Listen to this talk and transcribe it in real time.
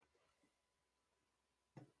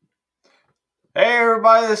Hey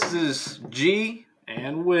everybody, this is G,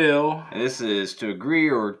 And Will. and this is To Agree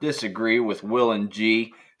or Disagree with Will and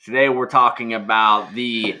G. Today we're talking about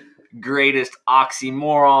the greatest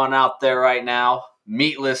oxymoron out there right now,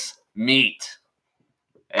 meatless meat.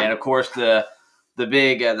 And of course the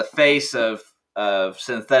face of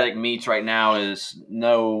synthetic meats right now is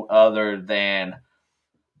no other than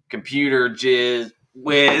computer jizz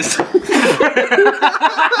whiz.